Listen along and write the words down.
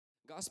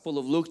Gospel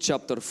of Luke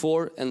chapter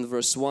 4 and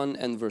verse 1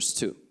 and verse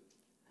 2.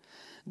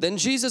 Then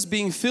Jesus,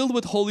 being filled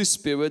with Holy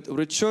Spirit,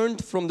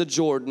 returned from the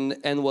Jordan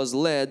and was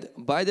led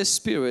by the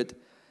Spirit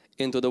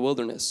into the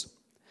wilderness,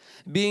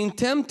 being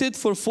tempted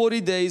for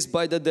 40 days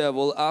by the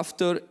devil.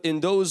 In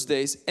those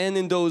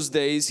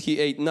days he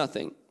ate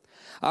nothing.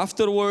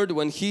 Afterward,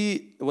 when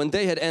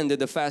they had ended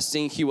the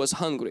fasting, he was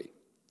hungry.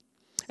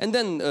 And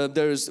then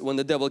when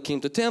the devil came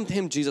to tempt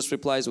him, Jesus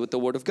replies with the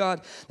word of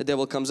God. The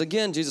devil comes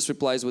again, Jesus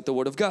replies with the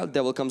word of God. The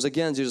devil comes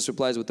again, Jesus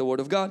replies with the word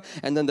of God.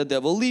 And then the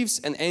devil leaves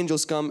and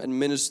angels come and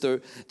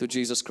minister to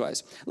Jesus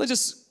Christ. Let's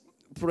just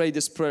pray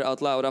this prayer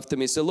out loud after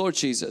me. Say, Lord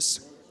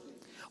Jesus,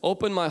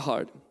 open my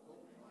heart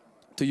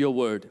to your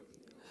word.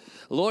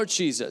 Lord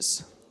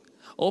Jesus,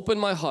 open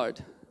my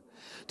heart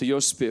to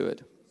your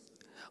spirit.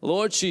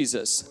 Lord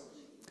Jesus,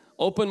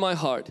 open my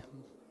heart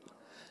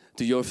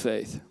to your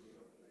faith.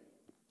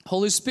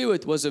 Holy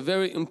Spirit was a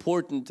very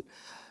important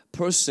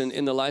person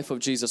in the life of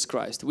Jesus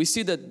Christ. We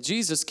see that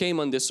Jesus came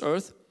on this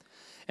earth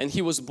and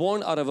He was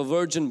born out of a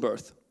virgin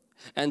birth.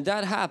 And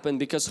that happened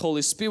because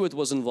Holy Spirit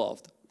was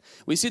involved.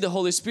 We see the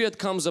Holy Spirit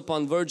comes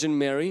upon Virgin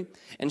Mary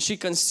and she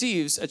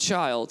conceives a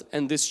child,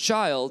 and this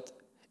child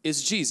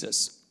is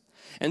Jesus.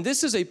 And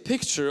this is a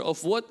picture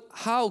of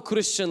how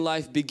Christian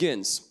life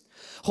begins.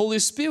 Holy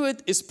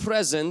Spirit is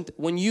present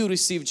when you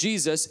receive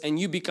Jesus and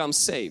you become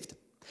saved.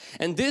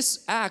 And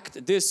this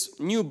act, this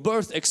new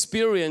birth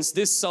experience,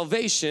 this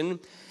salvation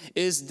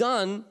is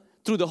done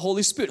through the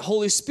Holy Spirit.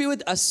 Holy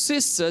Spirit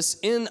assists us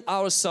in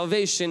our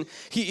salvation.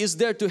 He is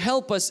there to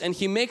help us and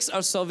He makes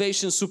our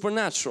salvation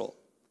supernatural.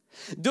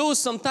 Though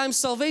sometimes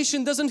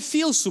salvation doesn't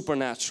feel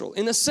supernatural,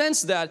 in a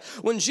sense that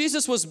when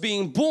Jesus was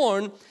being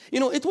born,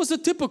 it was a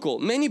typical.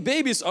 Many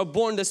babies are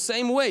born the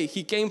same way.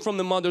 He came from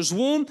the mother's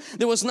womb.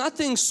 There was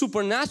nothing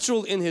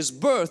supernatural in His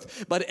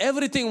birth, but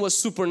everything was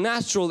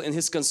supernatural in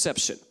His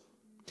conception.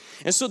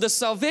 And so the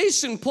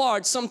salvation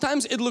part,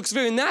 sometimes it looks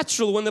very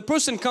natural when the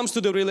person comes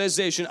to the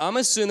realization, I'm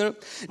a sinner,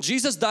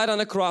 Jesus died on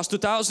a cross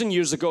 2,000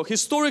 years ago.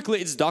 Historically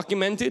it's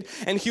documented,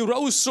 and He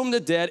rose from the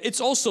dead. It's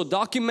also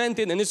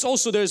documented, and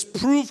there's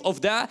proof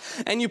of that,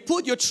 and you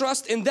put your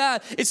trust in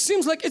that. It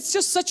seems like it's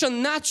just such a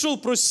natural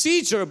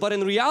procedure, but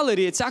in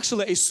reality it's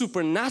actually a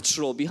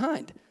supernatural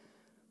behind.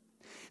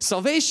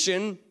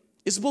 Salvation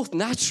is both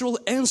natural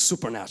and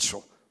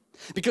supernatural,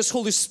 because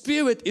Holy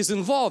Spirit is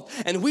involved.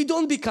 And we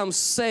don't become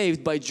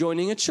saved by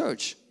joining a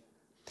church.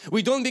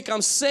 We don't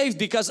become saved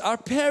because our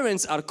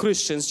parents are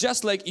Christians,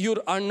 just like you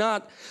are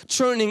not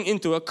turning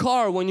into a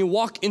car when you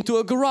walk into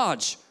a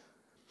garage.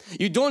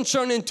 You don't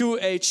turn into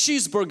a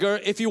cheeseburger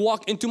if you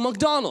walk into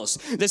McDonald's.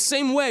 The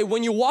same way,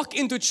 when you walk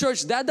into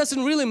church, that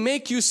doesn't really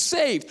make you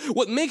saved.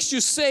 What makes you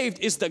saved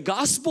is the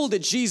gospel that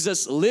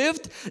Jesus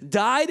lived,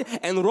 died,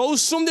 and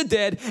rose from the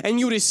dead, and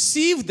you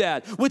receive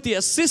that with the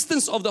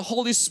assistance of the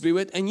Holy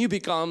Spirit, and you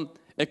become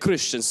a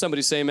Christian.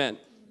 Somebody say amen.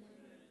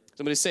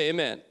 Somebody say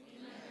amen.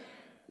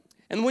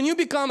 And when you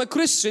become a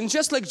Christian,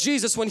 just like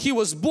Jesus when He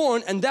was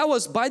born, and that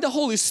was by the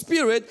Holy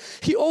Spirit,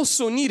 He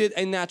also needed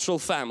a natural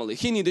family.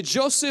 He needed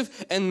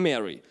Joseph and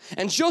Mary.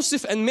 And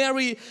Joseph and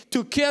Mary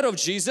took care of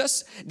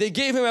Jesus. They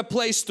gave Him a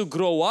place to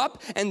grow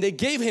up, and they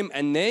gave Him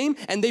a name,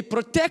 and they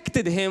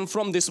protected Him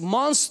from this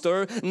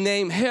monster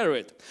named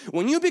Herod.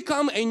 When you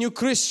become a new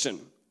Christian,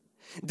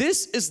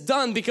 this is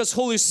done because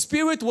Holy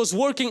Spirit was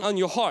working on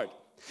your heart.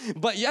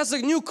 But as a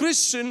new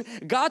Christian,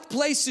 God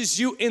places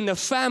you in the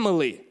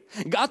family.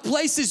 God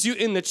places you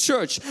in the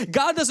church.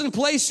 God doesn't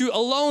place you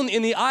alone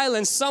in the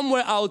island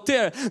somewhere out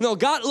there. No,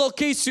 God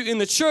locates you in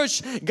the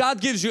church.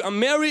 God gives you a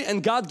Mary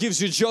and God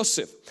gives you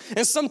Joseph.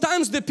 And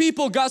sometimes the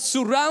people God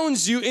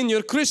surrounds you in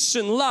your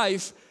Christian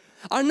life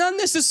are not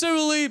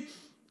necessarily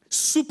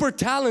super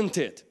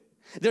talented.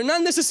 They're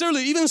not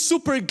necessarily even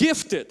super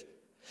gifted.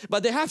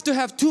 But they have to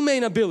have two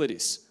main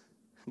abilities: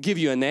 give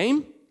you a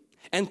name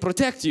and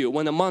protect you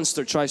when a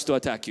monster tries to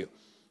attack you.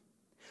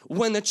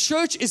 When the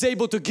church is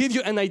able to give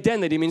you an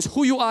identity, means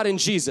who you are in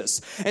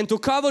Jesus, and to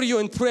cover you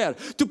in prayer,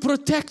 to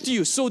protect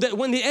you so that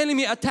when the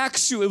enemy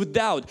attacks you with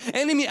doubt,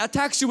 enemy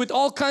attacks you with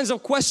all kinds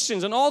of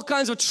questions and all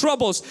kinds of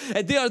troubles,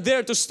 and they are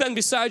there to stand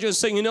beside you and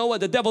saying, you know what,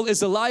 the devil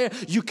is a liar,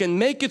 you can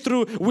make it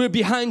through, we're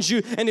behind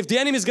you, and if the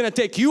enemy is going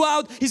to take you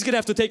out, he's going to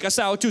have to take us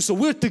out too, so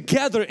we're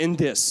together in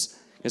this.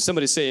 And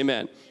somebody say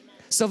amen.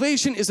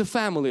 Salvation is a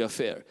family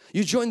affair.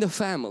 You join the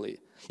family.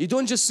 You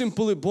don't just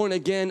simply born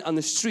again on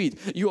the street.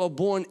 You are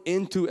born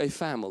into a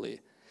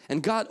family.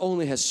 And God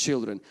only has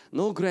children,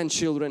 no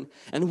grandchildren.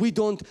 And we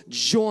don't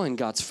join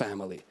God's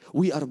family.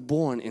 We are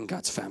born in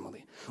God's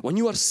family. When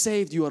you are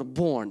saved, you are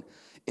born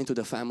into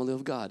the family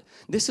of God.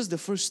 This is the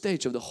first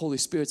stage of the Holy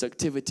Spirit's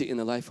activity in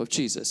the life of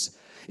Jesus,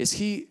 is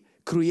He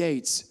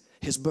creates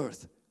His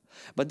birth.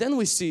 But then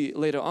we see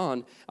later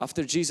on,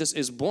 after Jesus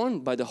is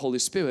born by the Holy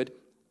Spirit,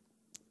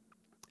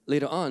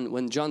 later on,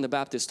 when John the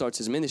Baptist starts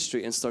his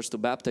ministry and starts to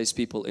baptize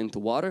people into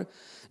water,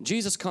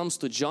 Jesus comes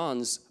to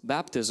John's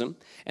baptism,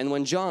 and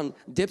when John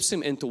dips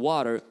him into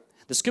water,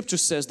 the scripture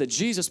says that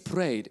Jesus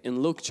prayed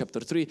in Luke chapter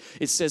 3.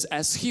 It says,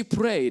 as He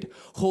prayed,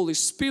 Holy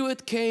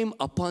Spirit came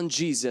upon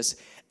Jesus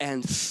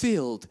and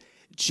filled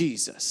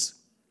Jesus.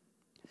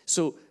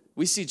 So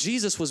we see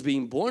Jesus was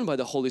being born by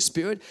the Holy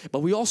Spirit,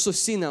 but we also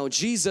see now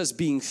Jesus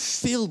being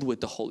filled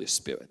with the Holy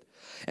Spirit.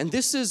 And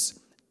this is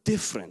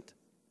different.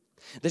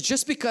 That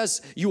just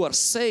because you are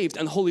saved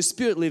and Holy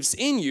Spirit lives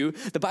in you,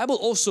 the Bible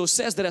also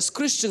says that as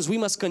Christians we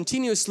must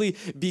continuously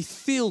be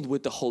filled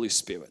with the Holy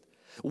Spirit.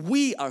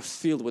 We are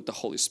filled with the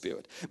Holy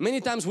Spirit. Many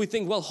times we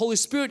think, well, Holy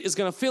Spirit is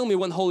going to fill me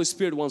when Holy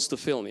Spirit wants to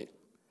fill me.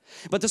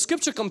 But the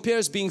scripture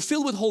compares being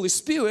filled with Holy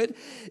Spirit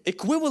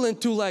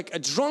equivalent to like a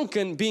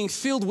drunken being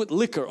filled with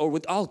liquor or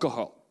with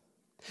alcohol.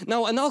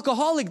 Now an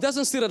alcoholic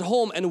doesn't sit at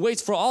home and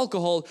wait for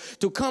alcohol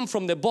to come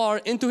from the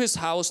bar into his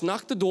house,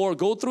 knock the door,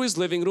 go through his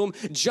living room,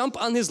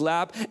 jump on his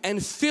lap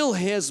and fill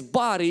his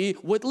body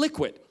with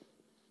liquid.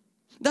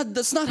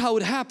 That's not how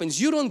it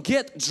happens. You don't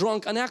get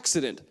drunk on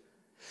accident.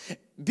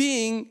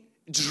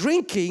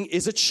 Drinking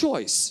is a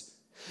choice.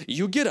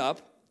 You get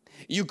up,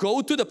 you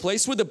go to the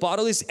place where the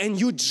bottle is and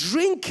you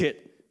drink it.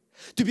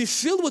 To be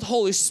filled with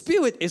Holy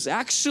Spirit is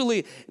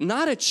actually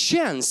not a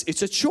chance,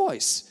 it's a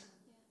choice.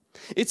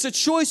 It's a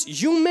choice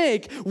you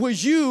make where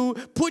you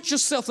put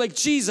yourself like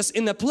Jesus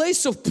in a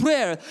place of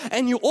prayer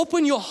and you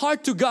open your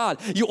heart to God,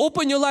 you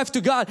open your life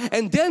to God,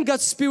 and then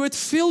God's Spirit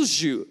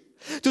fills you.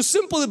 To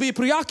simply be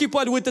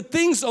preoccupied with the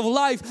things of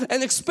life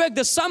and expect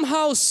that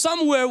somehow,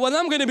 somewhere when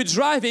I'm going to be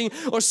driving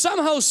or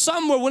somehow,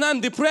 somewhere when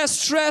I'm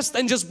depressed, stressed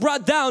and just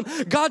brought down,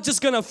 God's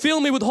just going to fill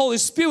me with Holy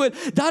Spirit.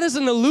 That is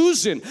an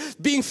illusion.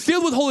 Being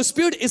filled with Holy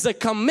Spirit is a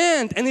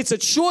command and it's a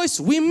choice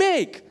we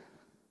make.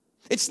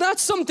 It's not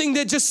something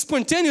that just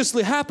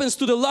spontaneously happens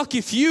to the lucky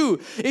few.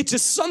 It's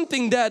just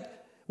something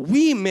that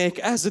we make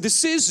as a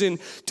decision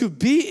to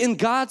be in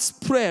God's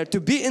prayer, to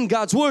be in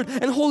God's Word,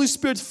 and Holy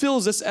Spirit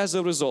fills us as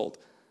a result.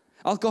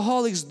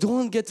 Alcoholics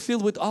don't get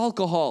filled with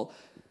alcohol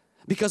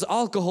because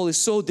alcohol is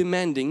so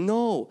demanding.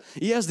 No.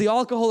 Yes, the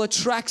alcohol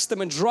attracts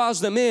them and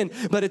draws them in,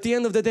 but at the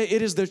end of the day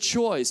it is their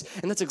choice.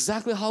 And that's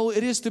exactly how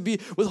it is to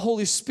be with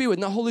Holy Spirit.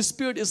 Now Holy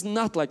Spirit is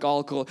not like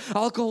alcohol.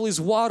 Alcohol is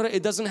water.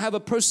 It doesn't have a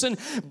person,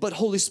 but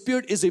Holy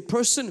Spirit is a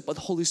person, but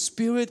Holy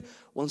Spirit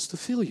wants to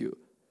fill you.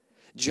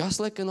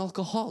 Just like an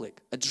alcoholic,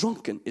 a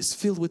drunken is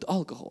filled with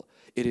alcohol.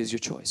 It is your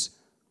choice.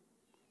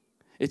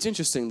 It's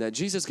interesting that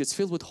Jesus gets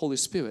filled with Holy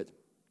Spirit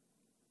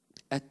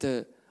at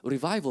the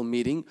revival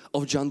meeting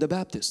of John the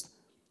Baptist.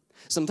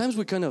 Sometimes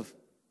we kind of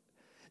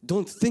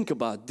don't think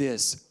about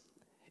this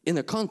in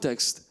the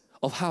context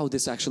of how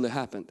this actually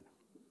happened.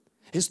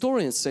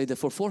 Historians say that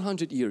for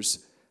 400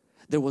 years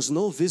there was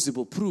no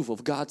visible proof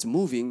of God's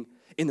moving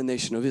in the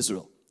nation of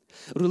Israel.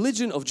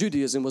 Religion of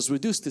Judaism was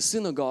reduced to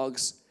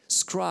synagogues,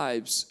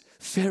 scribes,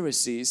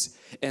 Pharisees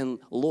and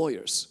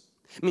lawyers.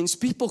 It means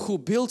people who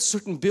built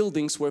certain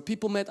buildings where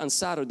people met on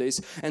Saturdays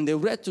and they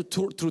read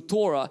through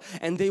Torah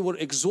and they were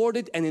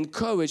exhorted and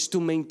encouraged to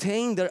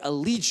maintain their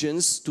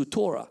allegiance to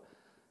Torah.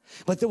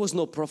 But there was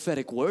no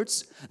prophetic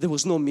words, there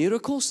was no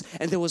miracles,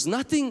 and there was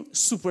nothing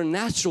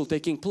supernatural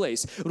taking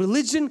place.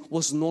 Religion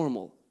was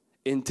normal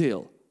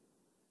until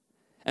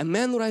a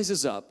man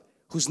rises up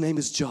whose name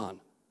is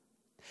John,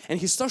 and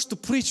he starts to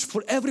preach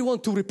for everyone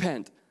to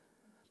repent.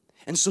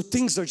 And so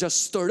things are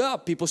just stirred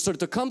up. People start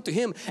to come to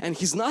him and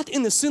he's not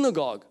in the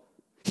synagogue.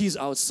 He's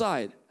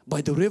outside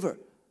by the river.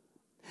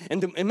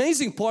 And the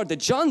amazing part that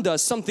John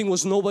does, something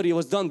nobody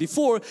was done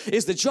before,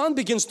 is that John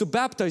begins to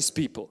baptize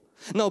people.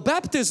 Now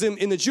baptism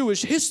in the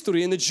Jewish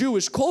history, in the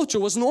Jewish culture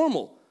was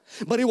normal.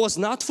 But it was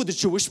not for the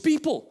Jewish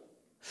people.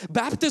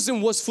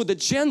 Baptism was for the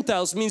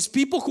Gentiles, means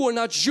people who are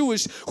not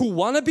Jewish, who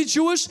want to be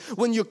Jewish.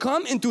 When you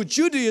come into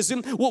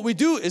Judaism, what we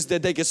do is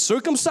that they get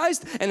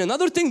circumcised, and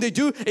another thing they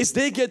do is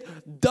they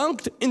get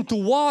dunked into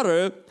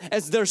water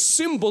as their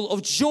symbol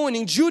of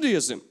joining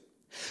Judaism.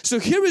 So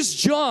here is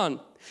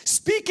John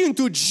speaking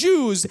to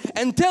Jews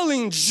and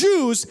telling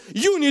Jews,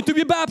 you need to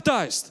be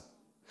baptized.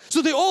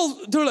 So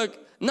they're like,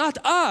 not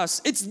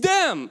us, it's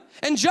them.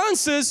 And John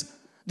says,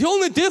 the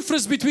only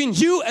difference between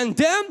you and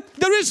them,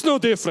 there is no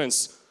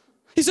difference.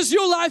 He says,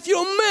 your life,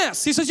 you're a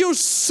mess. He says, you're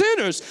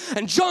sinners.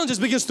 And John just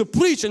begins to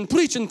preach and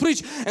preach and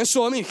preach. And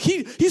so,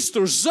 he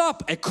stirs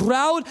up a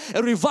crowd.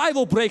 A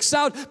revival breaks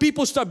out.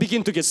 People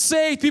begin to get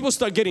saved. People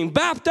start getting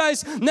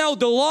baptized. Now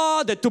the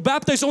law that to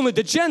baptize only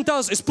the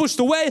Gentiles is pushed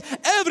away.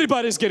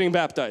 Everybody's getting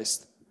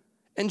baptized.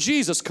 And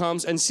Jesus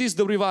comes and sees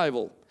the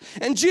revival.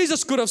 And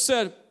Jesus could have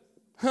said,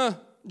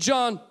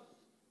 John,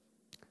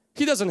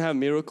 he doesn't have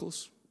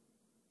miracles.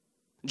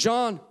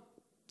 John,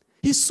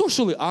 he's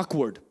socially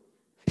awkward.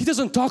 He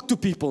doesn't talk to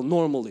people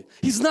normally.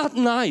 He's not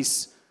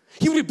nice.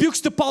 He rebukes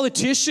the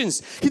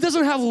politicians. He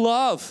doesn't have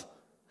love.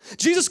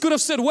 Jesus could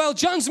have said, well,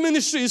 John's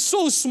ministry is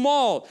so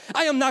small.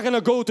 I am not going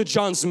to go to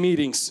John's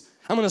meetings.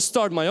 I'm going to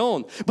start my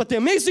own. But the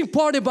amazing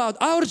part about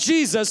our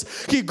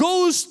Jesus, He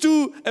goes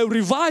to a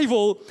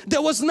revival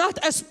that was not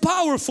as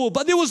powerful,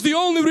 but it was the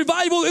only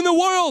revival in the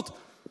world.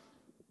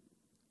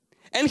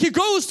 And He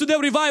goes to the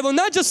revival,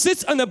 not just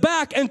sits on the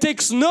back and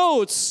takes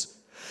notes,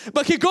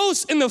 but He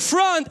goes in the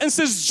front and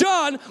says,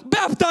 John,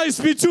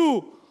 baptize me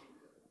too.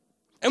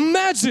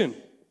 Imagine.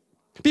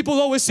 People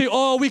always say,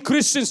 oh, we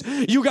Christians,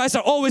 you guys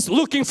are always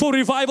looking for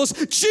revivals.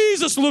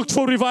 Jesus looked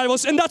for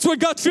revivals, and that's where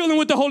God filled Him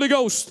with the Holy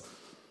Ghost.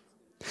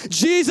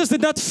 Jesus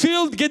did not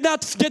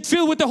get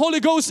filled with the Holy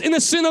Ghost in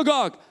a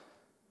synagogue.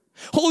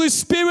 Holy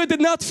Spirit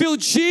did not fill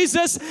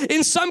Jesus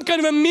in some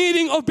kind of a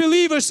meeting of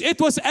believers. It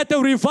was at a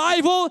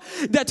revival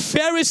that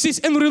Pharisees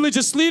and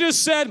religious leaders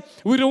said,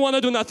 we don't want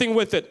to do nothing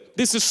with it.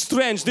 This is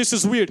strange. This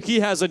is weird.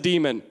 He has a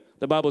demon.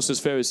 The Bible says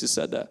Pharisees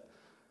said that.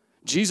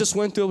 Jesus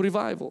went to a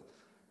revival.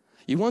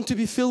 You want to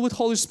be filled with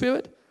Holy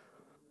Spirit?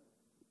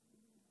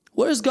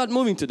 Where is God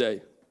moving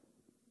today?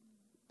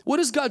 What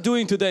is God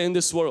doing today in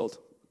this world?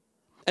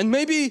 And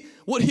maybe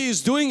what He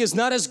is doing is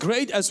not as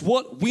great as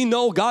what we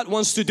know God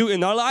wants to do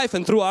in our life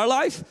and through our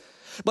life.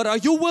 But are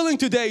you willing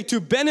today to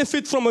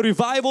benefit from a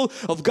revival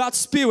of God's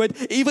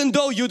Spirit even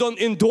though you don't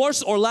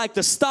endorse or like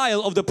the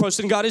style of the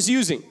person God is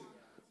using?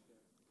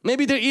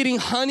 Maybe they're eating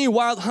honey,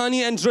 wild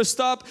honey, and dressed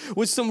up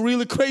with some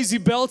really crazy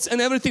belts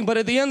and everything. But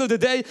at the end of the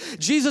day,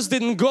 Jesus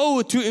didn't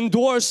go to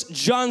endorse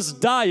John's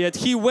diet.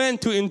 He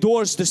went to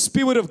endorse the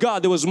Spirit of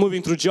God that was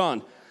moving through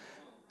John.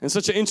 And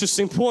such an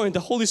interesting point, the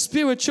Holy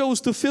Spirit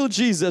chose to fill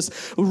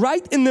Jesus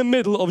right in the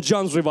middle of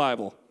John's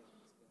revival.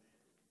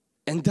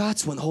 And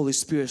that's when Holy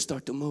Spirit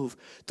started to move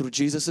through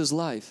Jesus'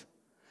 life.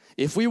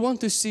 If we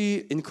want to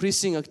see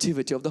increasing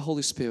activity of the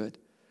Holy Spirit,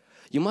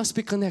 you must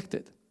be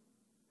connected.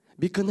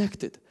 Be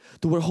connected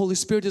to where Holy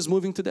Spirit is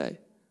moving today.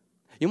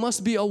 You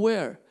must be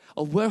aware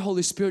of where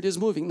Holy Spirit is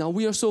moving. Now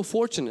we are so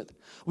fortunate.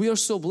 We are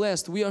so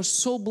blessed. We are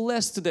so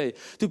blessed today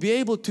to be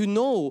able to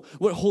know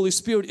where Holy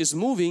Spirit is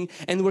moving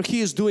and where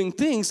He is doing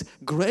things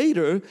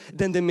greater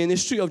than the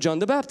ministry of John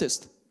the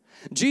Baptist.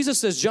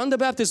 Jesus says John the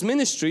Baptist's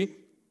ministry,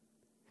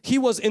 he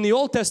was in the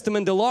Old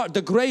Testament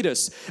the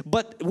greatest.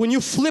 But when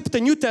you flip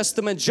the New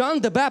Testament, John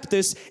the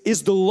Baptist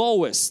is the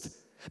lowest.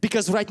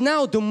 Because right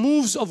now the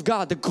moves of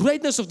God, the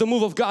greatness of the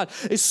move of God,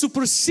 it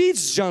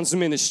supersedes John's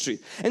ministry.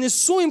 And it's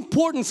so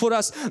important for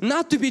us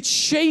not to be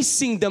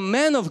chasing the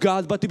man of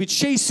God, but to be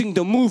chasing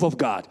the move of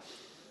God.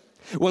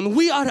 When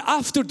we are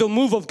after the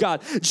move of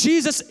God,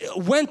 Jesus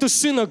went to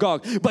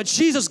synagogue, but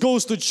Jesus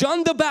goes to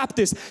John the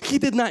Baptist. He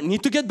did not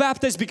need to get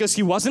baptized because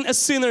he wasn't a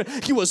sinner.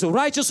 He was a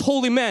righteous,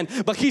 holy man.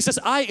 But he says,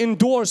 I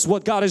endorse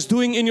what God is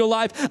doing in your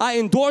life. I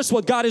endorse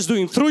what God is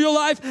doing through your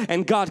life.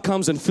 And God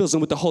comes and fills him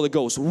with the Holy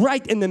Ghost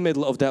right in the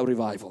middle of that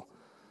revival.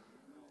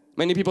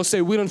 Many people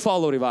say, we don't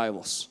follow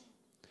revivals.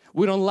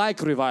 We don't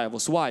like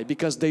revivals. Why?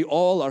 Because they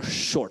all are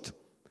short.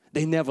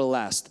 They never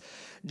last.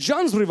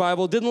 John's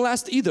revival didn't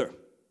last either.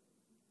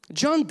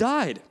 John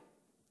died.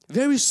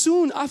 Very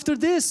soon after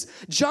this,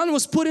 John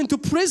was put into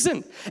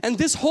prison. And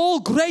this whole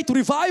great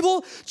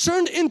revival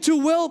turned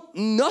into, well,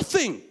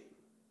 nothing.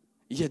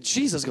 Yet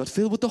Jesus got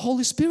filled with the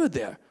Holy Spirit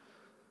there.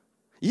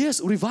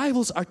 Yes,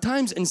 revivals are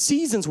times and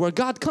seasons where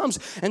God comes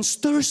and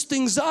stirs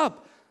things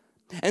up.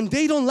 And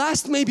they don't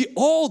last maybe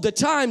all the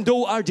time,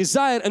 though our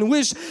desire and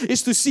wish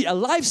is to see a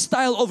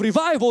lifestyle of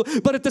revival.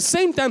 But at the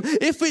same time,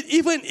 if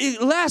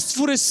it lasts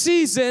for a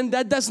season,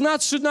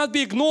 that should not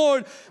be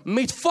ignored,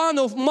 made fun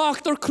of,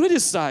 mocked or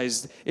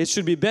criticized. It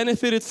should be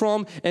benefited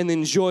from and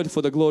enjoyed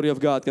for the glory of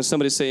God. Can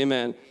somebody say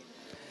amen?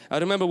 I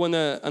remember when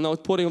an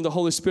outpouring of the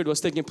Holy Spirit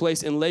was taking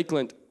place in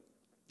Lakeland.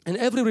 And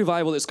every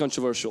revival is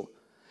controversial.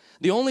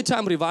 The only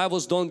time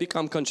revivals don't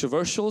become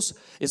controversial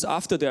is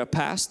after they're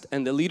past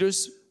and the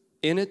leaders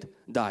in it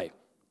die.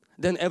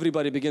 Then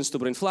everybody begins to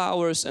bring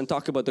flowers and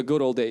talk about the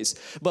good old days.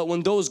 But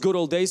when those good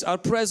old days are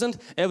present,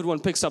 everyone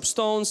picks up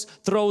stones,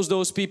 throws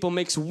those people,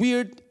 makes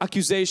weird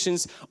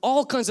accusations,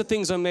 all kinds of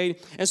things are made.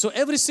 And so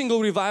every single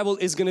revival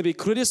is going to be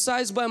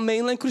criticized by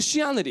mainland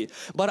Christianity.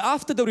 But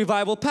after the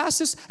revival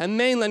passes and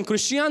mainland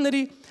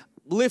Christianity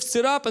lifts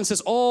it up and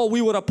says, oh,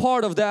 we were a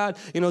part of that.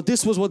 You know,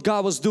 this was what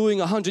God was doing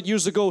 100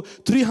 years ago,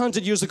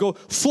 300 years ago,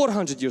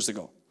 400 years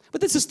ago. But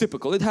this is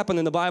typical. It happened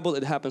in the Bible.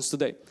 It happens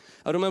today.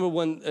 I remember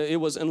when it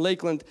was in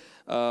Lakeland,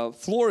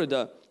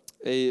 Florida,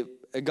 a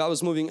guy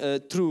was moving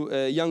through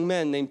a young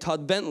man named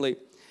Todd Bentley.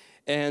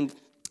 And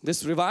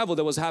this revival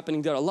that was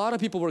happening there, a lot of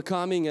people were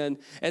coming. And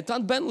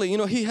Todd Bentley, you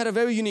know, he had a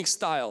very unique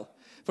style.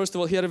 First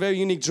of all, he had a very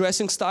unique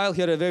dressing style.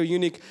 He had a very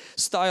unique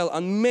style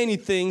on many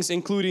things,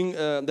 including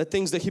the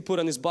things that he put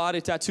on his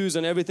body, tattoos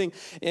and everything.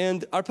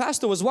 And our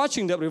pastor was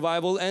watching that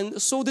revival, and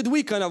so did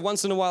we kind of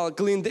once in a while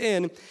gleaned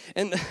in.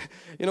 And,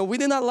 you know, we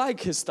did not like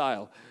his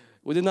style.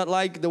 We did not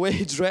like the way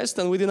he dressed,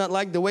 and we did not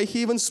like the way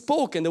he even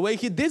spoke and the way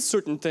he did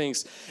certain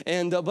things.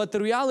 And but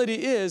the reality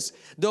is,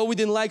 though we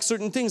didn't like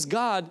certain things,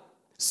 God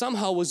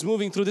somehow was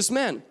moving through this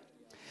man.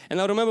 And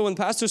I remember when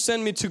pastor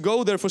sent me to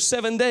go there for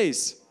 7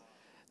 days.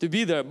 To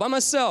be there by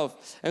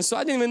myself. And so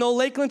I didn't even know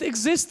Lakeland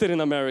existed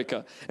in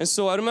America. And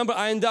so I remember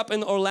I end up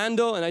in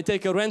Orlando and I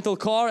take a rental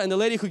car, and the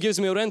lady who gives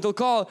me a rental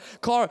car,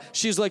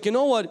 she's like, you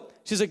know what?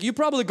 She's like, you're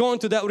probably going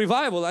to that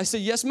revival. I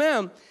said, yes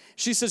ma'am.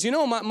 She says, you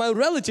know, my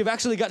relative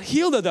actually got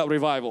healed at that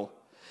revival.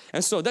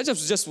 And so that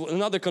was just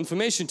another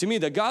confirmation to me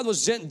that God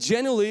was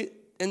genuinely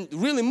and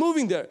really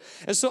moving there.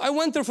 And so I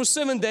went there for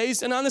 7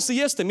 days, and honestly,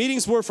 yes, the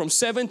meetings were from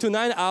 7 to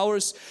 9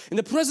 hours, and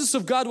the presence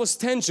of God was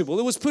tangible.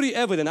 It was pretty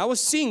evident. I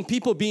was seeing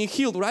people being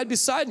healed right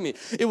beside me.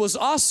 It was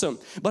awesome.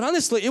 But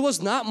honestly, it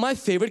was not my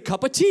favorite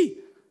cup of tea.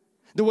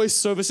 The way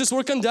services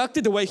were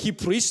conducted, the way he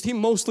preached, he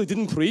mostly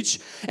didn't preach,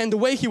 and the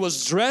way he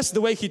was dressed,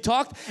 the way he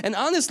talked, and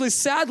honestly,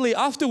 sadly,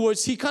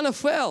 afterwards, he kind of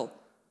fell.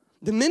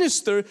 The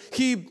minister,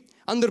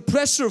 under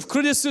pressure of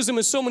criticism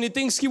and so many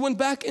things, he went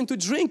back into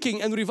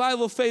drinking and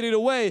revival faded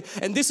away.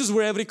 And this is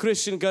where every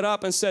Christian got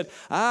up and said,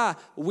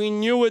 we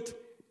knew it.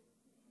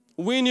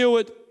 We knew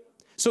it.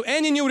 So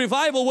any new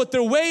revival, what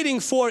they're waiting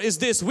for is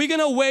this. We're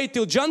going to wait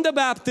till John the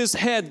Baptist's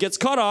head gets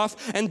cut off,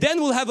 and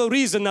then we'll have a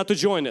reason not to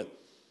join it.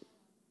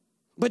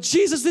 But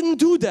Jesus didn't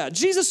do that.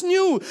 Jesus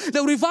knew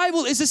that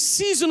revival is a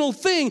seasonal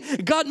thing.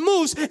 God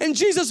moves and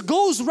Jesus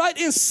goes right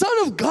in, Son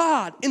of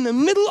God, in the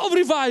middle of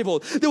revival.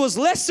 There was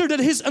lesser than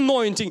His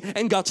anointing,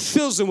 and God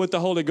fills him with the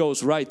Holy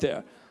Ghost right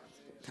there.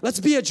 Let's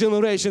be a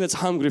generation that's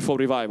hungry for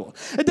revival.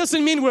 It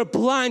doesn't mean we're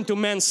blind to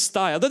man's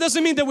style. That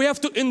doesn't mean that we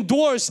have to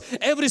endorse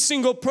every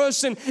single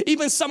person,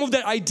 even some of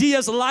their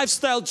ideas,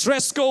 lifestyle,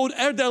 dress code,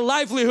 or their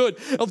livelihood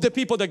of the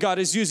people that God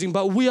is using.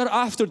 But we are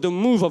after the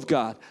move of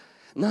God.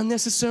 Not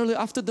necessarily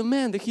after the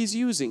man that He's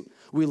using.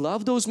 We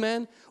love those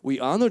men, we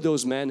honor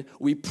those men,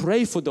 we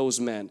pray for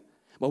those men,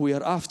 but we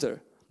are after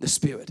the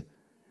Spirit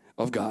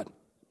of God.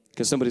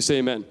 Can somebody say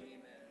amen?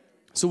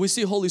 So we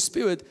see Holy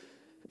Spirit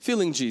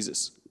filling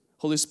Jesus,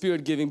 Holy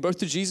Spirit giving birth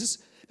to Jesus,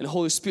 and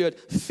Holy Spirit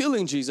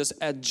filling Jesus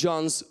at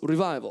John's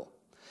revival.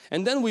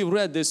 And then we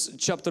read this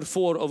chapter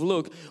 4 of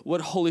Luke,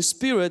 where Holy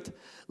Spirit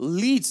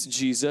leads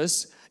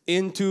Jesus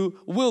into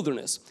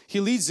wilderness. He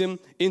leads Him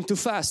into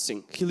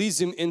fasting. He leads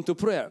Him into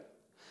prayer.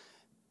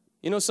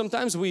 You know,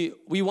 sometimes we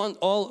want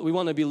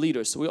to be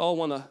leaders. We all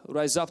want to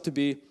rise up to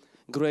be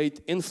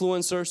great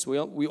influencers.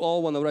 We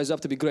all want to rise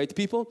up to be great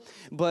people.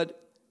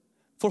 But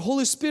for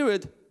Holy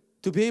Spirit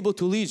to be able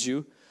to lead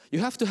you, you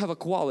have to have a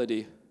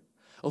quality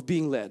of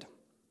being led.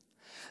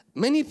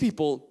 Many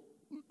people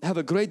have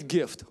a great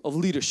gift of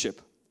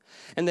leadership,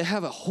 and they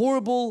have a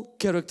horrible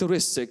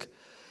characteristic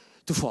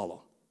to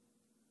follow.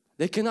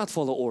 They cannot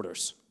follow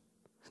orders.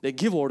 They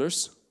give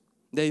orders.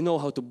 They know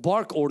how to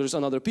bark orders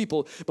on other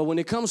people, but when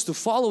it comes to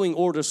following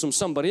orders from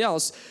somebody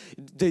else,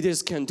 they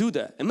just can't do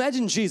that.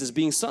 Imagine Jesus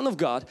being Son of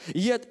God,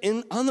 yet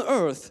on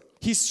earth,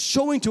 He's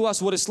showing to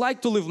us what it's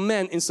like to live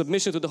man in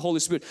submission to the Holy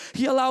Spirit.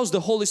 He allows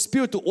the Holy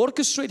Spirit to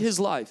orchestrate His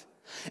life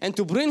and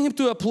to bring Him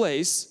to a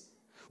place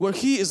where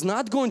He is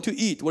not going to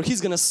eat, where He's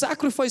going to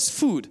sacrifice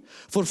food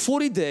for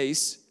 40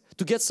 days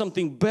to get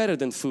something better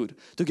than food,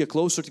 to get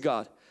closer to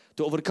God,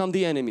 to overcome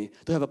the enemy,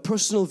 to have a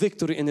personal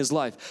victory in his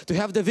life, to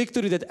have the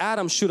victory that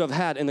Adam should have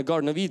had in the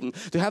Garden of Eden,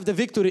 to have the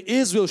victory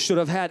Israel should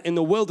have had in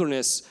the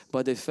wilderness,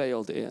 but they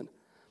failed in.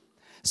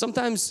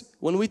 Sometimes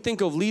when we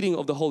think of leading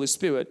of the Holy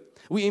Spirit,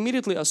 we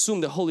immediately assume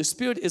the Holy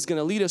Spirit is going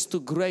to lead us to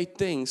great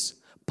things,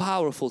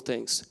 powerful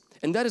things,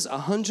 and that is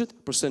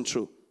 100%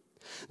 true.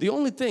 The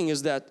only thing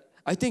is that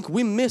I think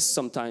we miss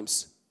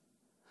sometimes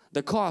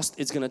the cost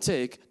it's going to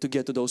take to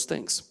get to those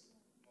things.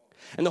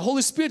 And the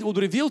Holy Spirit will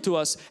reveal to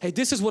us, hey,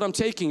 this is what I'm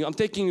taking you. I'm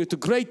taking you to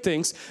great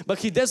things, but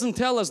He doesn't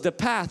tell us the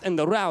path and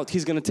the route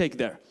He's going to take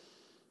there.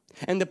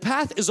 And the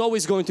path is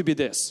always going to be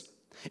this.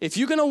 If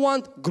you're going to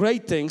want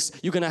great things,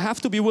 you're going to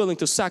have to be willing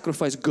to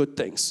sacrifice good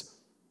things.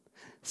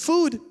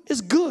 Food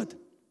is good.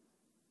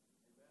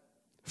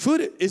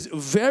 Food is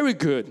very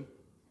good.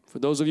 For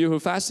those of you who are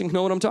fasting,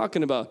 know what I'm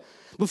talking about.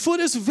 But food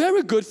is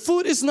very good.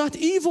 Food is not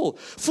evil.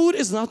 Food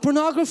is not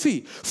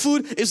pornography.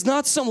 Food is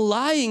not some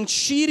lying,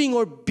 cheating,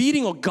 or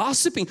beating, or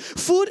gossiping.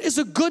 Food is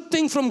a good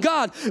thing from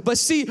God. But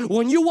see,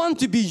 when you want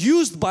to be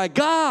used by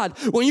God,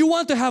 when you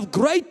want to have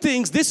great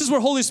things, this is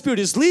where Holy Spirit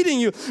is leading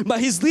you.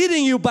 But He's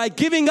leading you by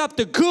giving up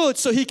the good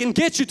so He can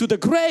get you to the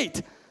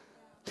great.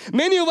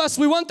 Many of us,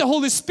 we want the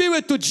Holy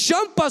Spirit to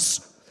jump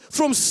us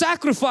from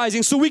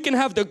sacrificing so we can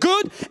have the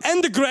good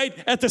and the great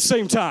at the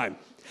same time.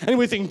 And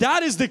we think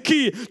that is the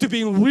key to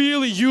being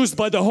really used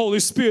by the Holy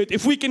Spirit.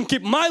 If we can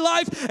keep my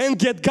life and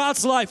get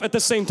God's life at the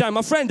same time.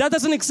 My friend, that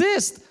doesn't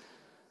exist.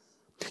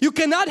 You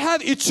cannot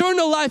have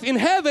eternal life in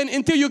heaven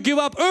until you give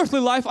up earthly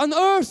life on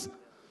earth.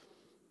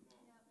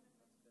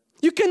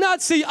 You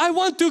cannot say, I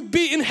want to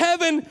be in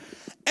heaven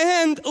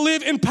and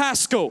live in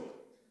Pasco.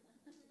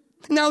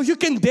 Now you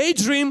can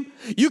daydream,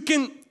 you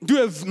can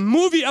do a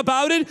movie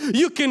about it,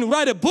 you can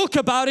write a book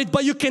about it,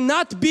 but you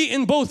cannot be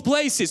in both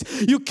places.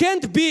 You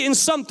can't be in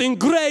something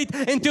great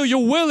until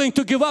you're willing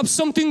to give up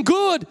something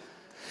good.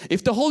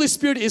 If the Holy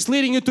Spirit is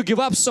leading you to give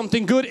up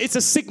something good, it's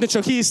a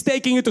signature. He is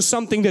taking you to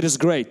something that is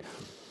great.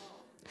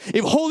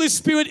 If Holy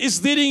Spirit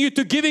is leading you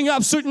to giving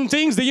up certain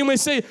things that you may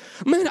say,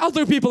 man,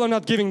 other people are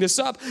not giving this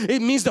up.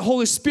 It means the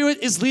Holy Spirit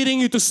is leading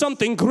you to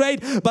something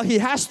great, but He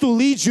has to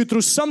lead you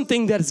through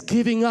something that is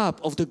giving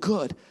up of the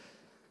good.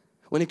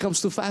 When it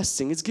comes to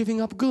fasting, it's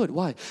giving up good.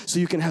 Why? So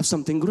you can have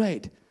something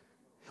great.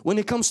 When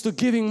it comes to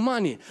giving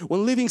money,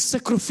 when living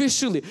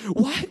sacrificially,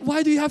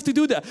 why do you have to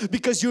do that?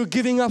 Because you're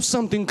giving up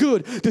something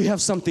good to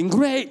have something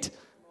great.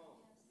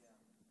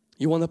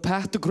 You want a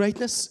path to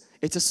greatness?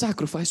 It's a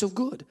sacrifice of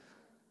good.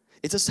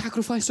 It's a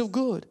sacrifice of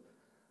good.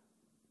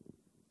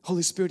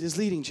 Holy Spirit is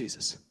leading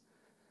Jesus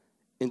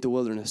into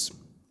wilderness.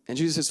 And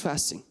Jesus is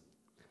fasting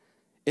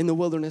in the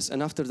wilderness,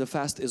 and after the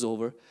fast is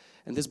over,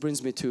 and this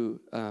brings me to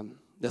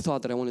the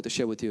thought that I wanted to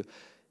share with you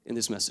in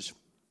this message.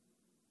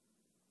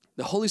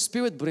 The Holy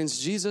Spirit brings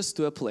Jesus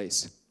to a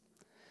place,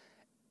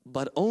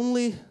 but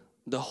only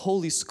the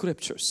Holy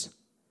Scriptures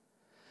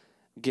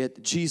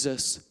get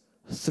Jesus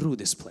through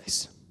this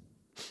place.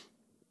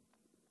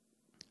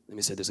 Let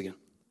me say this again.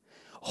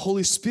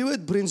 Holy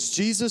Spirit brings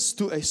Jesus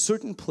to a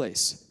certain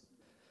place,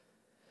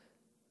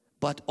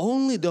 but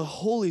only the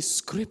Holy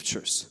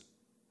Scriptures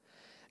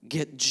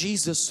get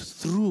Jesus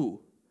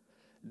through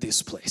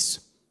this place.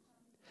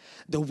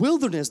 The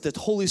wilderness that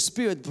Holy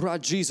Spirit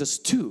brought Jesus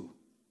to,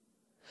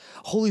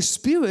 Holy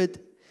Spirit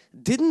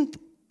didn't,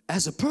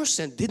 as a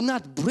person, did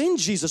not bring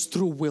Jesus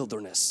through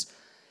wilderness.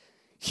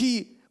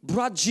 He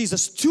brought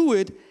Jesus to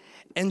it,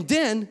 and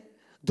then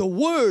the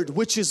Word,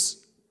 which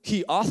is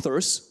He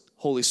authors,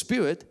 Holy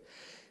Spirit,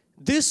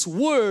 this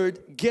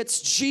Word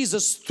gets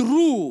Jesus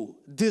through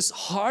this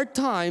hard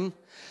time,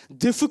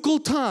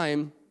 difficult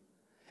time,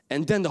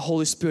 and then the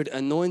Holy Spirit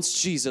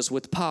anoints Jesus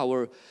with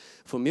power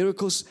for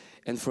miracles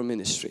and for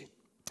ministry.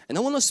 And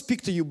I want to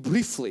speak to you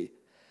briefly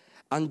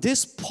on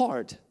this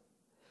part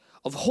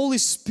of Holy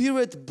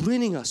Spirit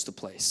bringing us to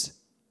place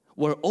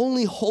where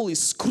only Holy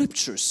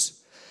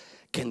Scriptures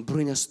can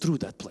bring us through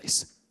that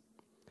place.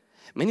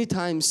 Many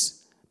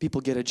times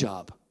people get a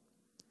job,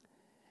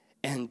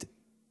 and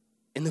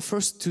in the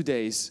first 2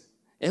 days,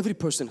 every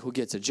person who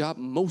gets a job,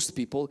 most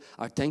people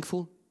are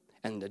thankful,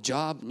 and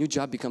the new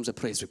job becomes a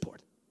praise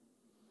report.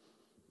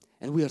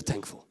 And we are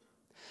thankful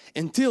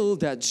until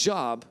that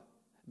job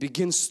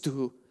begins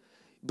to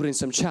bring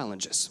some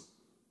challenges.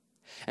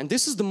 And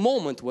this is the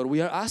moment where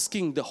we are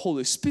asking the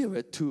Holy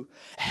Spirit to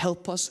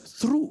help us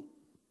through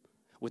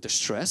with the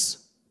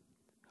stress,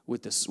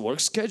 with this work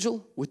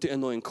schedule, with the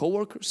annoying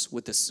coworkers,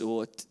 with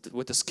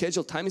the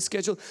schedule, timing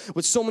schedule,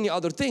 with so many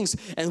other things.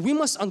 And we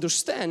must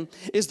understand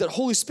is that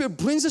Holy Spirit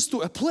brings us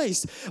to a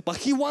place, but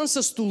He wants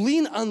us to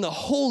lean on the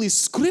Holy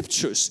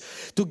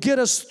Scriptures to get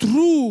us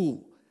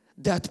through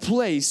that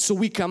place so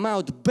we come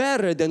out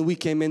better than we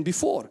came in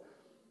before.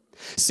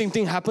 Same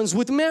thing happens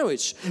with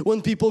marriage.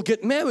 When people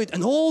get married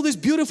and all these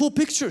beautiful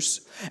pictures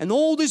and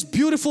all these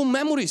beautiful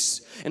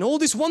memories and all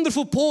these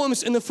wonderful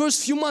poems in the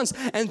first few months,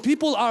 and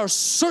people are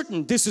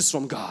certain this is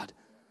from God.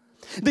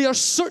 They are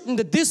certain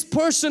that this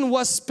person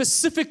was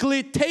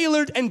specifically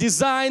tailored and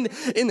designed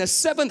in the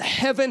seventh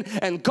heaven,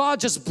 and God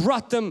just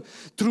brought them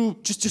through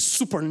just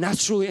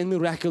supernaturally and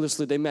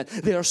miraculously they met.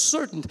 They are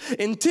certain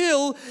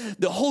until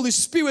the Holy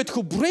Spirit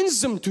who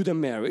brings them to the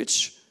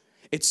marriage,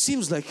 it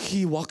seems like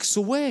He walks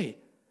away.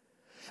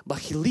 But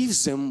He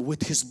leaves them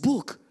with His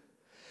book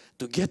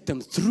to get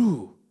them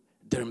through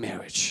their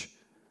marriage.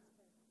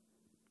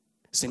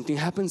 Same thing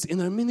happens in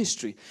our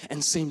ministry,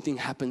 and same thing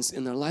happens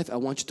in our life. I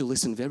want you to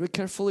listen very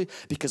carefully,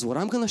 because what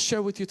I'm going to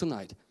share with you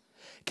tonight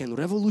can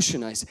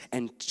revolutionize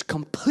and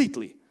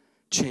completely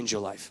change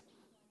your life.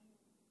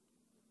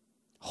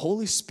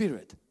 Holy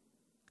Spirit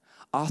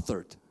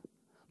authored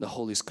the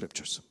Holy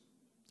Scriptures.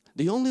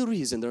 The only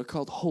reason they're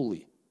called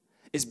holy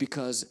is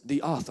because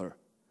the author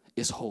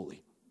is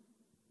holy.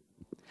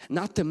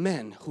 Not the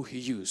men who He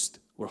used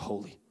were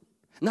holy.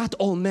 Not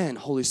all men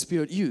Holy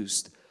Spirit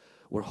used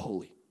were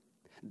holy.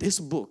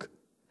 This book,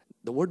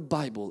 the word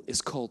Bible,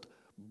 is called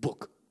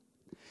book.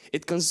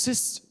 It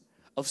consists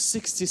of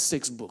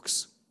 66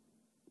 books.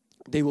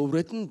 They were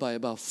written by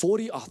about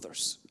 40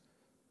 authors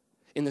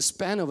in the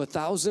span of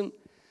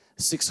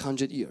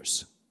 1,600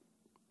 years.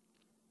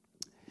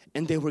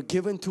 And they were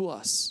given to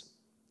us.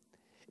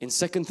 In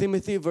 2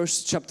 Timothy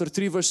chapter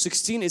 3 verse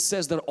 16, it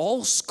says that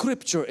all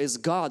Scripture is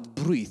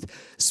God-breathed.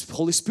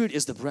 Holy Spirit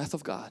is the breath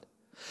of God.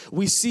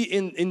 We see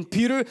in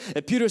Peter,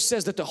 Peter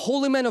says that the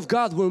holy men of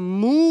God were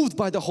moved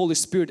by the Holy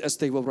Spirit as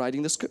they were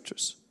writing the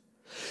Scriptures.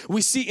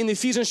 We see in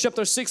Ephesians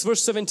chapter 6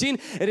 verse 17,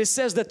 it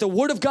says that the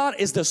Word of God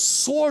is the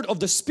sword of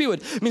the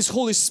Spirit. It means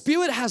Holy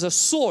Spirit has a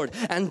sword,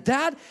 and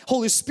that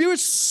Holy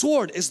Spirit's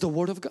sword is the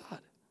Word of God.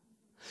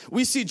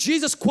 We see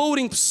Jesus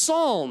quoting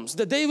Psalms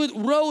that David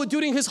wrote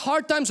during his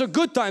hard times or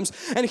good times,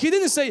 and he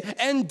didn't say,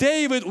 and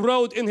David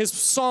wrote in his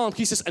Psalm.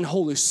 He says, and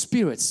Holy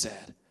Spirit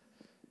said.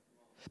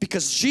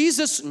 Because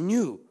Jesus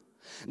knew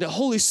the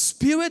Holy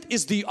Spirit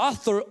is the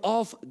author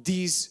of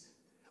these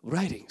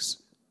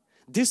writings.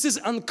 This is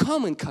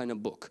uncommon kind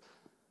of book.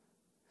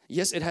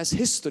 Yes, it has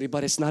history,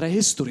 but it's not a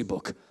history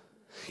book.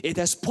 It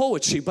has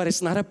poetry, but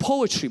it's not a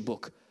poetry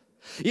book.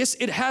 Yes,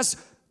 it has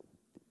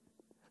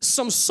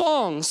some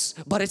songs,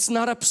 but it's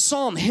not a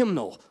psalm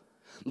hymnal.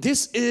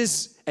 This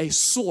is a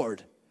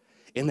sword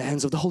in the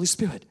hands of the Holy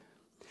Spirit.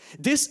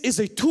 This is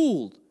a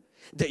tool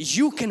that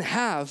you can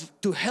have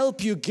to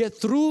help you get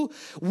through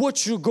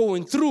what you're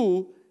going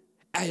through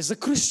as a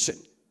Christian.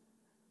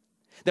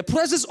 The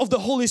presence of the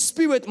Holy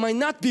Spirit might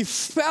not be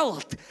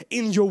felt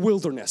in your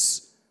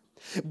wilderness,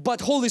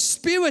 but Holy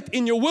Spirit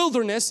in your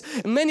wilderness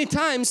many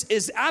times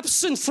is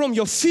absent from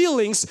your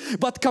feelings,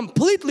 but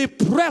completely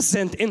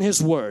present in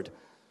His Word.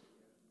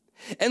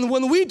 And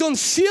when we don't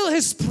feel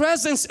His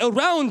presence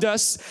around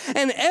us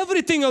and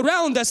everything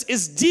around us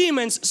is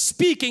demons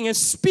speaking and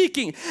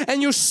speaking,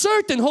 and you're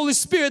certain Holy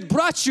Spirit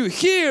brought you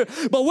here,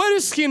 but where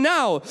is He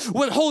now?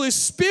 When Holy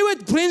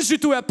Spirit brings you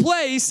to a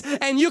place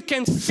and you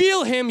can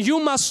feel Him, you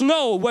must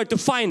know where to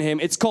find Him.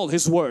 It's called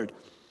His Word.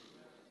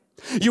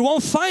 You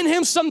won't find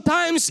Him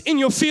sometimes in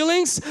your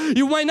feelings.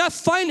 You might not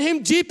find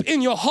Him deep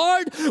in your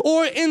heart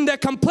or in the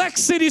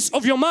complexities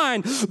of your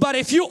mind. But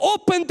if you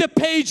open the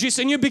pages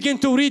and you begin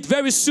to read,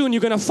 very soon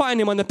you're going to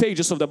find Him on the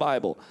pages of the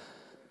Bible.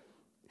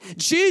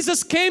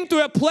 Jesus came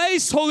to a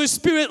place Holy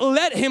Spirit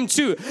led Him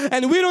to,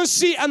 and we don't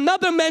see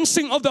another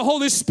mention of the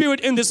Holy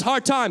Spirit in this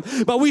hard time,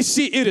 but we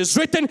see it is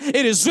written,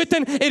 it is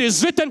written, it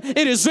is written,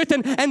 it is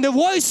written, and the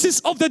voices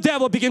of the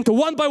devil begin to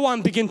one by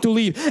one begin to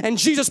leave, and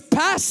Jesus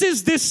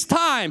passes this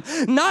time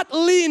not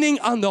leaning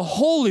on the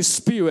Holy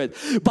Spirit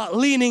but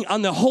leaning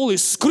on the Holy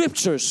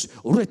Scriptures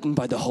written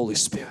by the Holy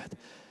Spirit.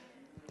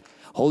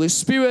 Holy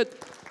Spirit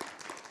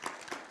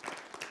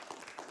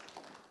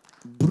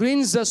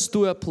brings us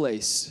to a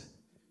place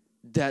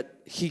that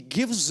He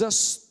gives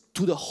us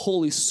to the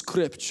Holy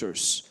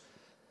Scriptures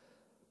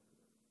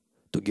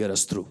to get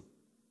us through.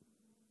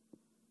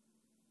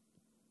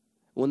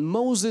 When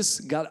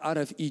Moses got out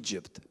of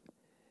Egypt,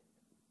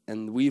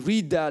 and we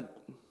read that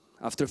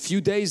after a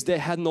few days they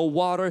had no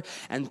water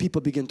and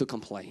people began to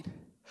complain.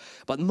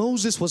 But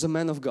Moses was a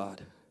man of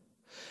God.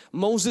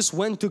 Moses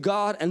went to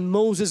God and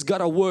Moses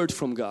got a word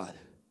from God.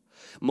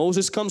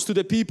 Moses comes to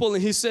the people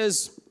and he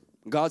says,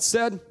 God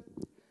said,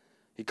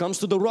 he comes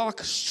to the rock,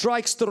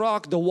 strikes the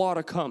rock, the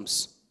water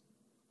comes.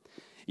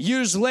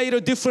 Years later,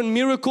 different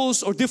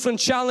miracles or different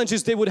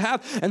challenges they would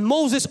have, and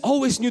Moses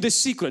always knew the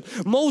secret.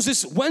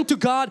 Moses went to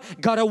God,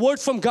 got a word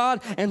from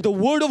God, and the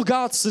word of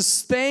God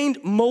sustained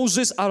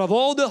Moses out of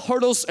all the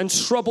hurdles and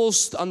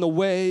troubles on the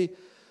way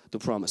to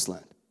Promised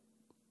Land.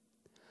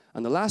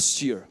 And the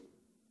last year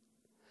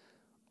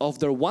of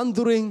their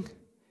wandering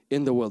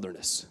in the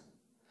wilderness,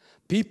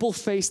 people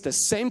faced the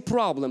same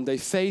problem they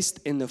faced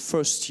in the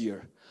first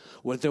year,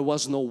 where there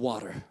was no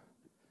water.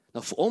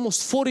 Now for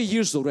almost 40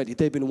 years already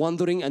they've been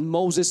wandering, and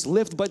Moses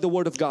lived by the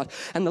word of God.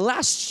 And the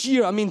last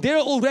year, I mean, they're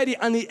already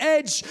on the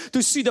edge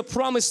to see the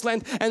Promised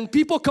Land, and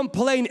people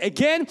complain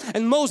again,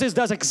 and Moses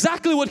does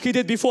exactly what he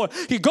did before.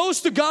 He goes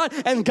to God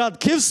and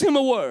God gives him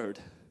a word.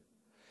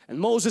 And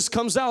Moses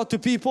comes out to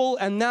people,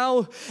 and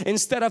now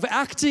instead of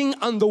acting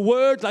on the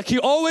word like he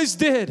always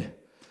did,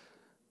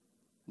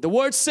 the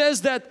word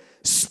says that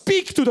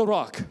speak to the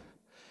rock.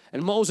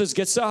 And Moses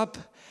gets up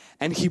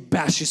and he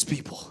bashes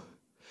people.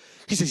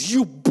 He says,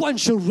 you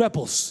bunch of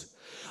rebels,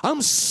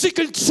 I'm sick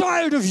and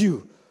tired of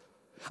you.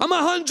 I'm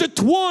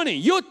 120.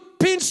 You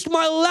pinched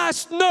my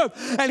last nerve.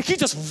 And he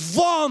just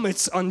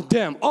vomits on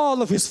them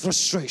all of his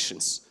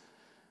frustrations.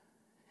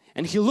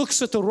 And he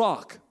looks at the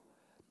rock.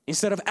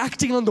 Instead of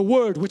acting on the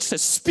word which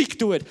says speak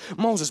to it,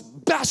 Moses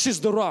bashes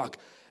the rock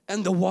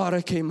and the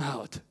water came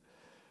out.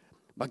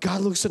 But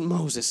God looks at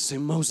Moses and says,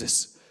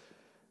 Moses,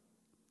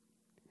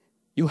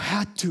 you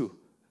had to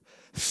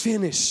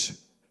finish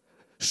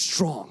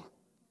strong.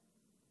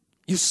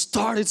 You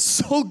started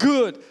so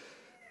good.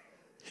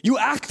 You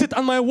acted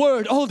on my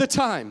word all the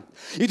time.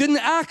 You didn't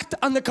act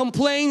on the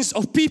complaints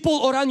of people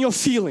or on your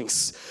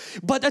feelings.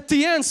 But at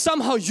the end,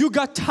 somehow you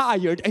got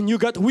tired and you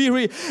got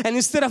weary. And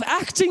instead of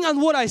acting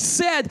on what I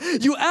said,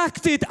 you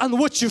acted on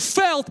what you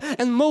felt.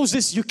 And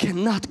Moses, you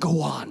cannot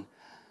go on.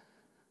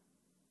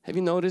 Have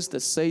you noticed that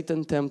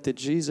Satan tempted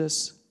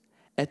Jesus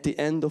at the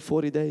end of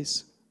 40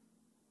 days?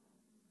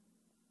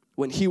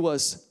 When he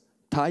was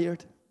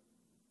tired,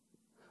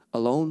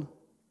 alone,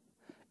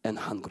 and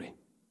hungry.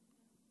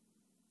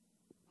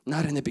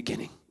 Not in the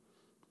beginning,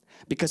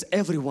 because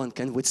everyone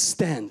can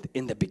withstand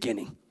in the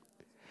beginning.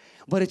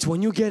 But it's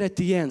when you get at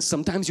the end,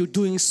 sometimes you're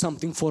doing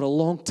something for a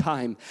long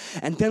time,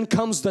 and then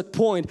comes that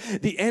point.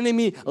 The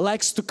enemy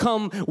likes to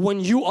come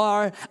when you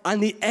are on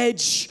the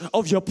edge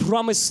of your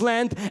promised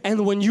land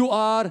and when you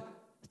are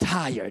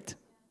tired,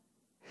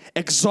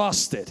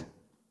 exhausted.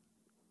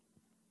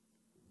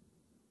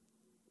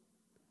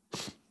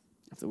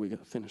 After we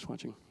finish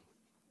watching.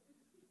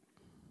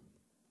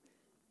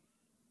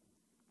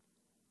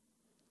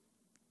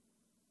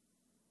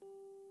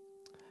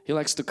 He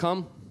likes to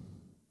come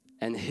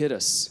and hit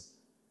us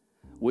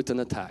with an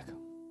attack.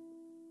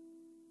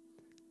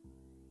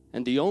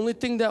 And the only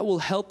thing that will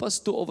help us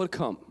to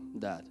overcome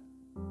that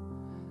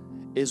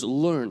is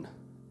learn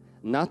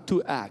not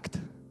to act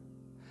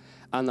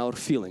on our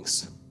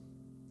feelings,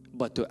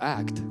 but to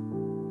act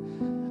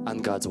on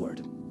God's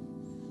word.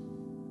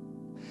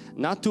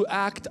 Not to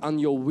act on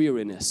your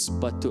weariness,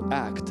 but to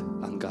act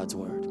on God's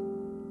word.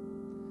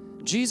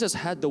 Jesus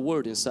had the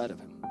word inside of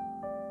him.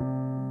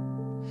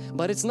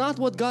 But it's not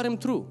what got him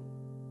through.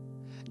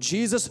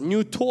 Jesus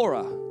knew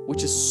Torah,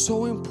 which is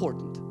so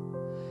important.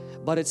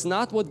 But it's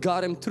not what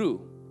got him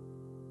through.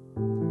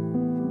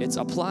 It's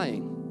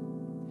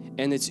applying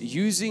and it's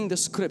using the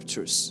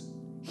scriptures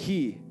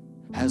he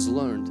has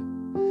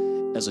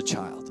learned as a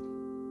child.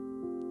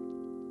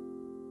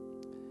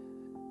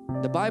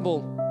 The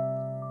Bible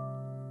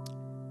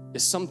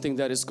is something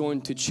that is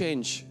going to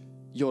change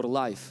your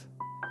life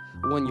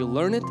when you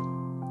learn it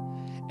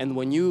and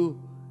when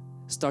you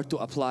start to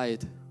apply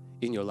it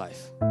in your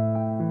life.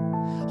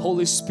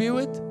 Holy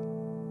Spirit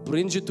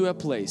brings you to a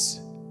place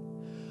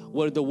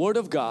where the Word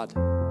of God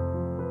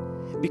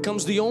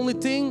becomes the only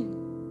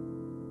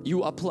thing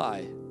you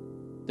apply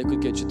that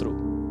could get you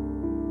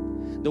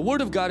through. The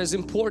Word of God is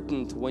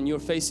important when you're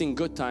facing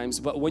good times,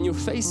 but when you're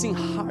facing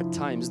hard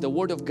times, the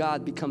Word of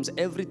God becomes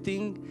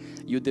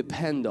everything you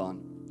depend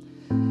on.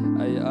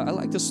 I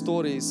like the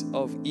stories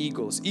of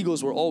eagles.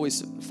 Eagles were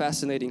always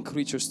fascinating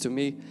creatures to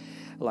me,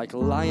 like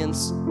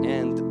lions,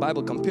 and the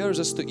Bible compares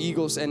us to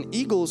eagles. And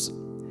eagles,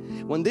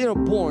 when they are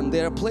born,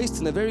 they are placed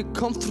in a very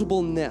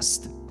comfortable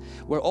nest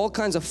where all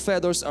kinds of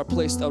feathers are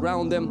placed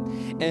around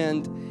them,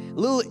 and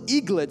little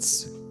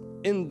eaglets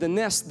in the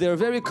nest, they're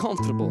very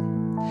comfortable.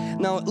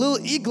 Now little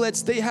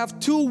eaglets, they have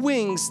two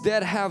wings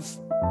that have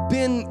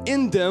been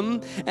in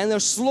them, and they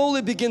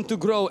slowly begin to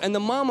grow, and the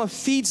mama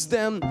feeds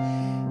them,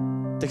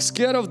 takes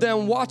care of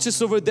them,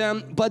 watches over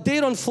them, but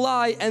they don't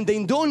fly and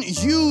they don't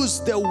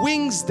use the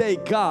wings they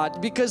got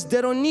because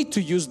they don't need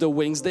to use the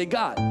wings they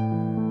got.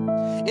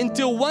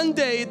 Until one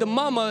day the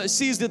mama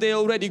sees that they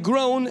already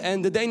grown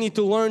and that they need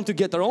to learn to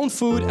get their own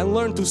food and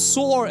learn to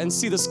soar and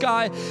see the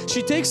sky.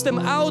 She takes them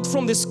out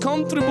from this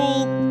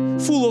comfortable,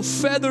 full of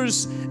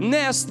feathers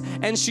nest,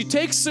 and she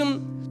takes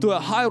them to a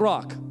high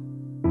rock.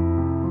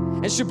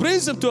 And she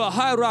brings them to a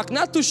high rock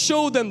not to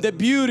show them the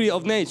beauty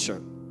of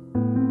nature,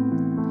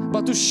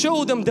 but to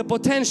show them the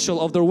potential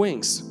of their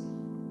wings.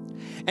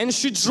 And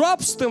she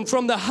drops them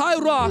from the high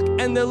rock,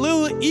 and the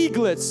little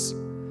eaglets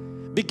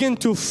begin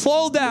to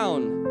fall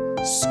down,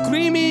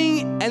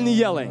 screaming and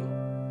yelling.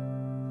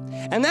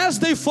 And as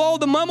they fall,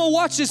 the mama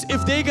watches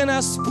if they're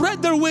gonna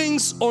spread their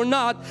wings or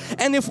not.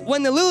 And if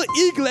when the little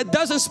eaglet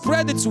doesn't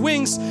spread its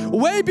wings,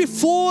 way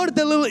before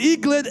the little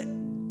eaglet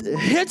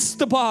hits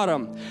the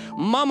bottom,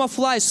 mama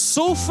flies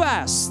so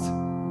fast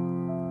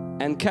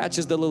and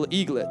catches the little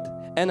eaglet.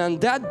 And on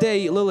that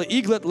day, little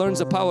eaglet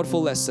learns a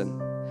powerful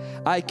lesson.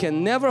 I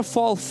can never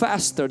fall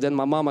faster than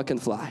my mama can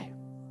fly.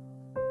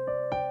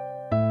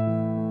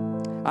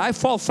 I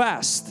fall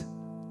fast,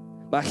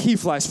 but he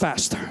flies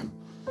faster.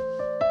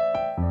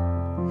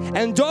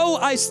 And though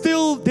I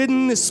still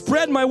didn't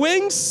spread my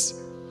wings,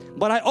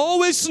 but I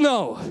always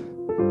know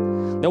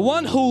the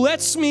one who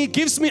lets me,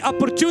 gives me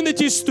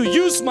opportunities to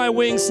use my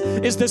wings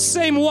is the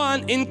same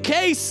one. In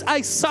case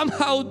I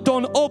somehow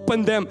don't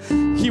open them,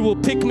 He will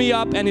pick me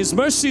up, and His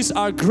mercies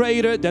are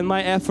greater than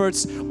my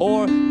efforts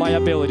or my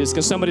abilities.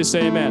 Can somebody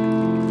say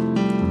amen?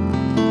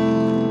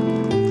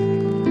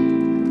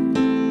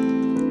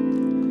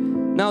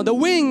 Now the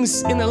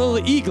wings in a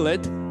little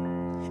eaglet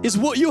is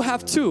what you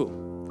have too.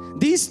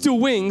 These two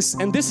wings,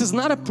 and this is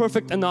not a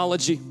perfect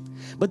analogy,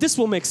 but this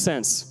will make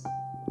sense.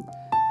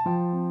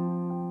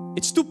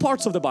 It's two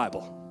parts of the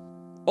Bible,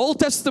 Old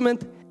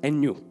Testament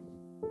and New.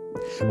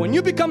 When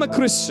you become a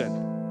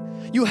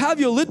Christian, you have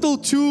your little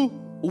two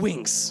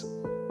wings.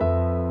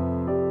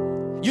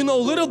 You know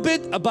a little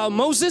bit about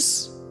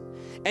Moses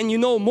and you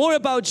know more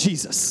about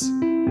Jesus.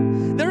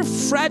 They're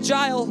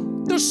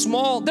fragile, they're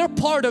small, they're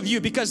part of you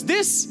because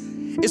this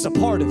is a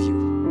part of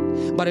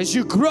you. But as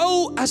you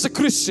grow as a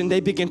Christian, they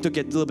begin to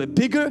get a little bit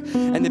bigger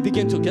and they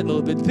begin to get a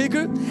little bit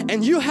bigger.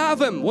 And you have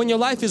them when your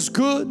life is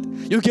good,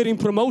 you're getting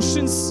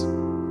promotions,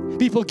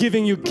 people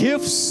giving you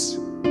gifts,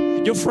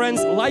 your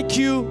friends like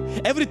you,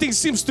 everything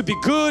seems to be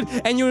good,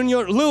 and you're in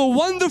your little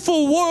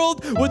wonderful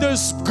world where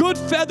there's good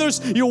feathers,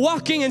 you're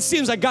walking and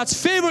seems like God's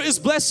favor is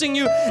blessing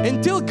you,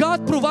 until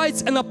God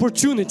provides an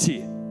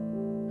opportunity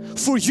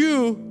for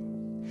you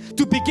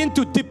to begin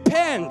to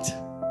depend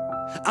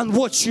on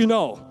what you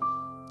know,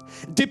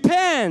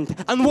 depend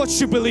on what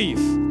you believe.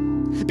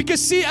 Because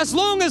see, as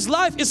long as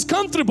life is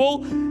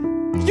comfortable,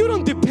 you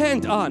don't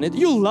depend on it.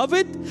 You love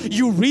it,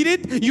 you read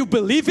it, you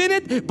believe in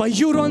it, but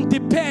you don't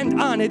depend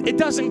on it. It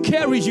doesn't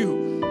carry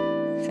you.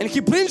 And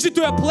He brings you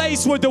to a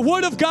place where the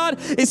Word of God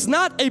is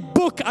not a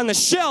book on a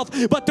shelf,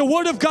 but the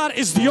Word of God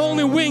is the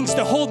only wings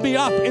that hold me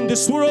up in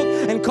this world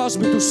and cause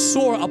me to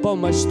soar above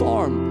my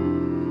storm.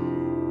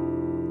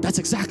 That's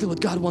exactly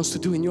what God wants to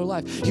do in your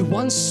life. He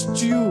wants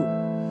you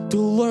to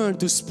learn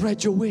to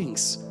spread your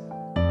wings.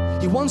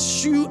 He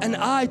wants you and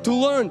I to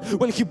learn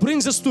when He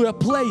brings us to a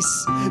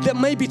place that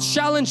may be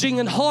challenging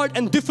and hard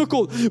and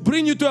difficult.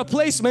 Bring you to a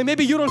place where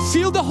maybe you don't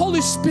feel the Holy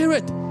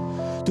Spirit,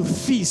 to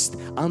feast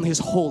on His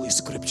holy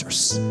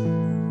scriptures,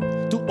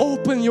 to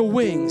open your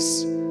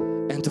wings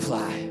and to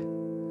fly,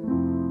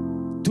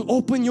 to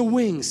open your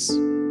wings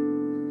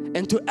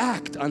and to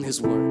act on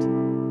His word,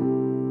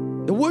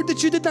 the word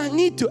that you did not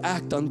need to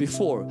act on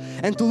before,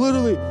 and to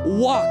literally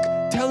walk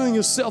telling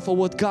yourself of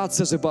what God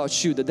says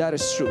about you, that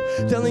is true.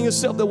 Telling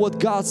yourself that what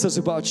God says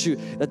about you,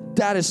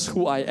 that is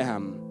who I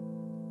am.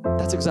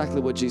 That's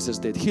exactly what Jesus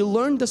did. He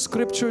learned the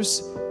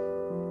scriptures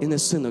in the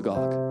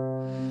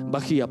synagogue,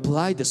 but He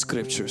applied the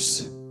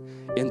scriptures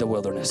in the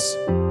wilderness.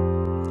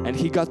 And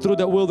He got through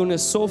that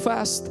wilderness so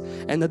fast,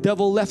 and the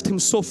devil left Him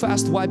so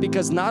fast. Why?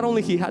 Because not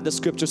only He had the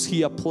scriptures,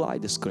 He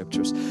applied the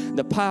scriptures.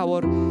 The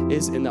power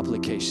is in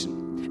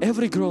application.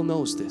 Every girl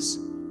knows this.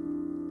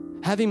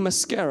 Having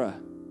mascara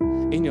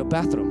in your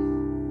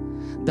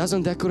bathroom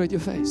doesn't decorate your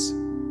face.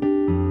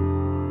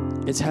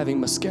 It's having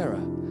mascara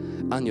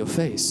on your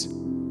face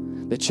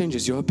that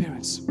changes your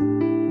appearance.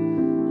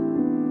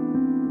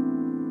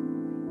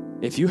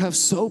 If you have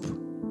soap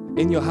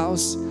in your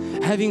house,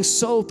 having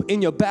soap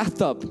in your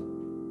bathtub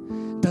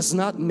does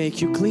not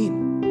make you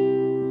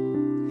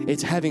clean.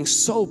 It's having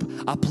soap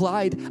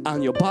applied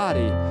on your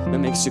body that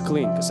makes you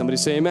clean. Can somebody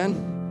say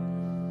amen?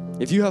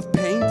 If you have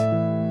paint,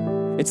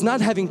 it's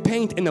not having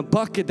paint in a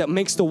bucket that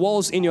makes the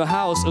walls in your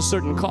house a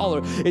certain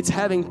color. It's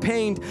having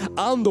paint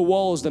on the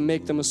walls that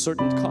make them a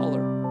certain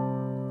color.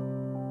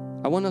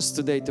 I want us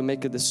today to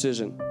make a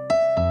decision,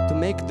 to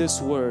make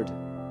this word,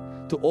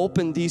 to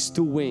open these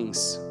two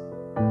wings,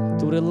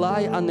 to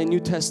rely on the New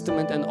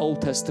Testament and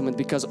Old Testament,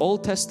 because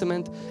Old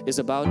Testament is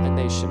about a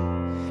nation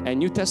and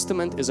New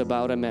Testament is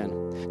about a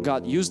man.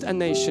 God used a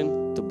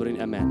nation to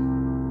bring a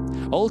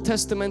man. Old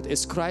Testament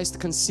is Christ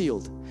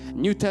concealed.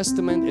 New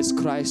Testament is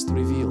Christ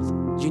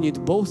revealed. You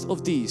need both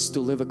of these to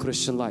live a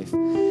Christian life.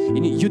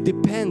 You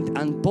depend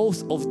on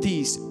both of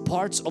these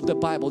parts of the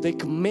Bible. They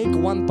can make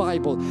one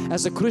Bible.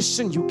 As a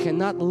Christian, you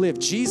cannot live.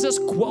 Jesus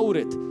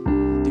quoted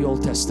the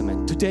Old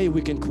Testament. Today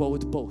we can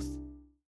quote both.